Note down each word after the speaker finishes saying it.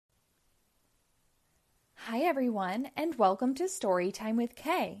Hi, everyone, and welcome to Storytime with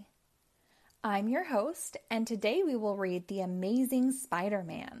Kay. I'm your host, and today we will read The Amazing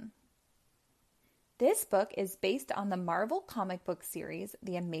Spider-Man. This book is based on the Marvel comic book series,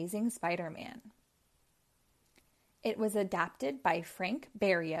 The Amazing Spider-Man. It was adapted by Frank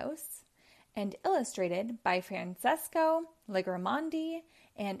Berrios and illustrated by Francesco Ligramondi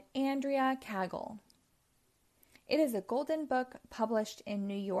and Andrea Cagle. It is a Golden Book published in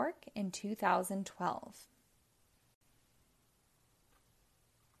New York in 2012.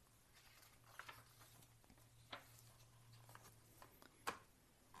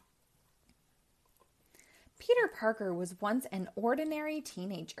 Peter Parker was once an ordinary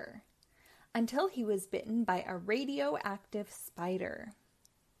teenager until he was bitten by a radioactive spider.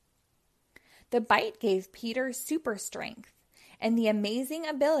 The bite gave Peter super strength and the amazing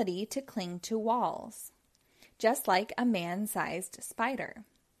ability to cling to walls, just like a man-sized spider.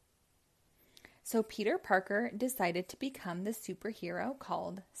 So Peter Parker decided to become the superhero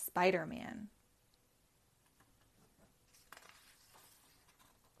called Spider-Man.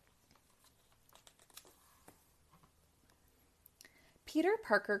 Peter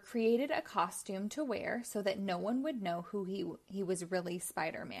Parker created a costume to wear so that no one would know he was really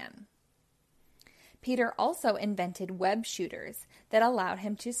Spider-Man. Peter also invented web shooters that allowed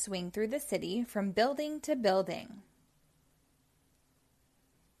him to swing through the city from building to building.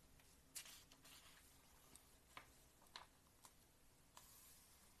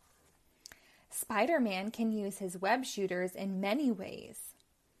 Spider-Man can use his web shooters in many ways.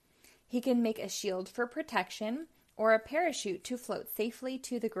 He can make a shield for protection or a parachute to float safely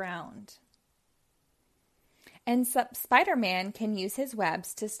to the ground. And Spider-Man can use his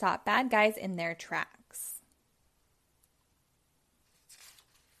webs to stop bad guys in their tracks.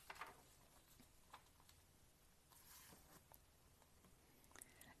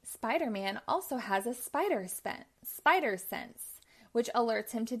 Spider-Man also has a spider sense, which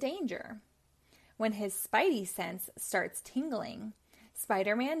alerts him to danger. When his spidey sense starts tingling,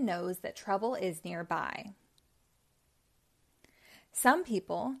 Spider-Man knows that trouble is nearby. Some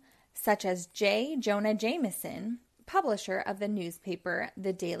people, such as J. Jonah Jameson, publisher of the newspaper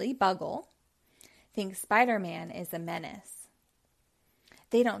The Daily Bugle, think Spider-Man is a menace.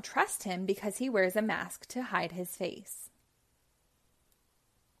 They don't trust him because he wears a mask to hide his face.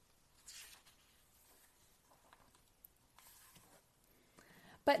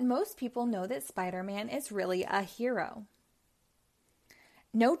 But most people know that Spider-Man is really a hero.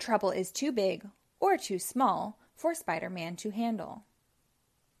 No trouble is too big or too small for Spider-Man to handle.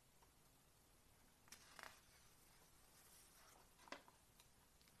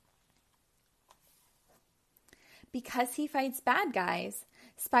 Because he fights bad guys,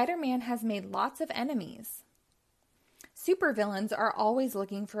 Spider-Man has made lots of enemies. Supervillains are always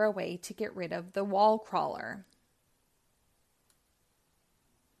looking for a way to get rid of the wall crawler.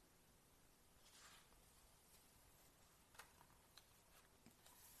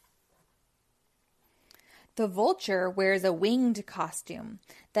 The Vulture wears a winged costume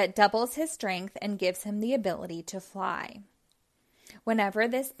that doubles his strength and gives him the ability to fly. Whenever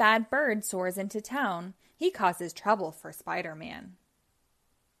this bad bird soars into town, he causes trouble for Spider-Man.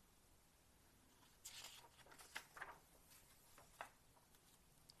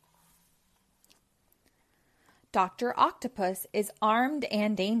 Dr. Octopus is armed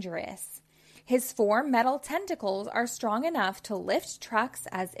and dangerous. His 4 metal tentacles are strong enough to lift trucks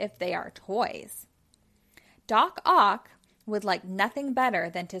as if they are toys. Doc Ock would like nothing better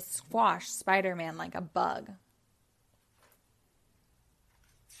than to squash Spider-Man like a bug.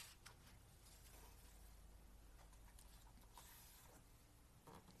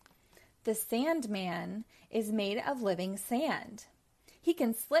 The Sandman is made of living sand. He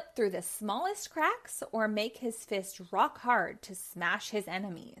can slip through the smallest cracks or make his fist rock hard to smash his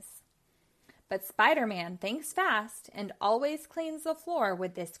enemies. But Spider-Man thinks fast and always cleans the floor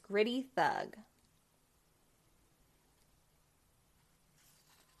with this gritty thug.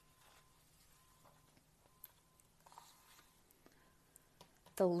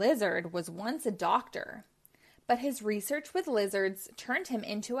 The Lizard was once a doctor, but his research with lizards turned him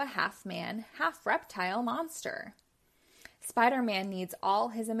into a half-man, half-reptile monster. Spider-Man needs all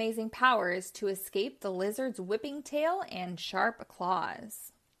his amazing powers to escape the lizard's whipping tail and sharp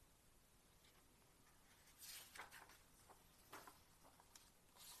claws.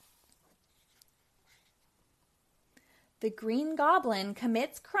 The Green Goblin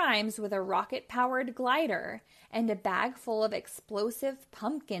commits crimes with a rocket-powered glider and a bag full of explosive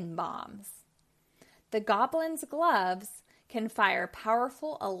pumpkin bombs. The Goblin's gloves can fire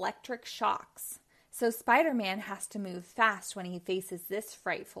powerful electric shocks, so Spider-Man has to move fast when he faces this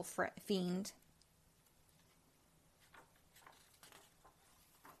frightful fiend.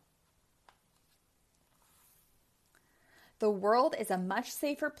 The world is a much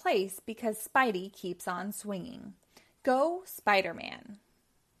safer place because Spidey keeps on swinging. Go, Spider-Man!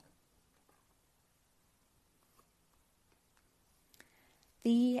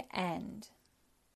 The end.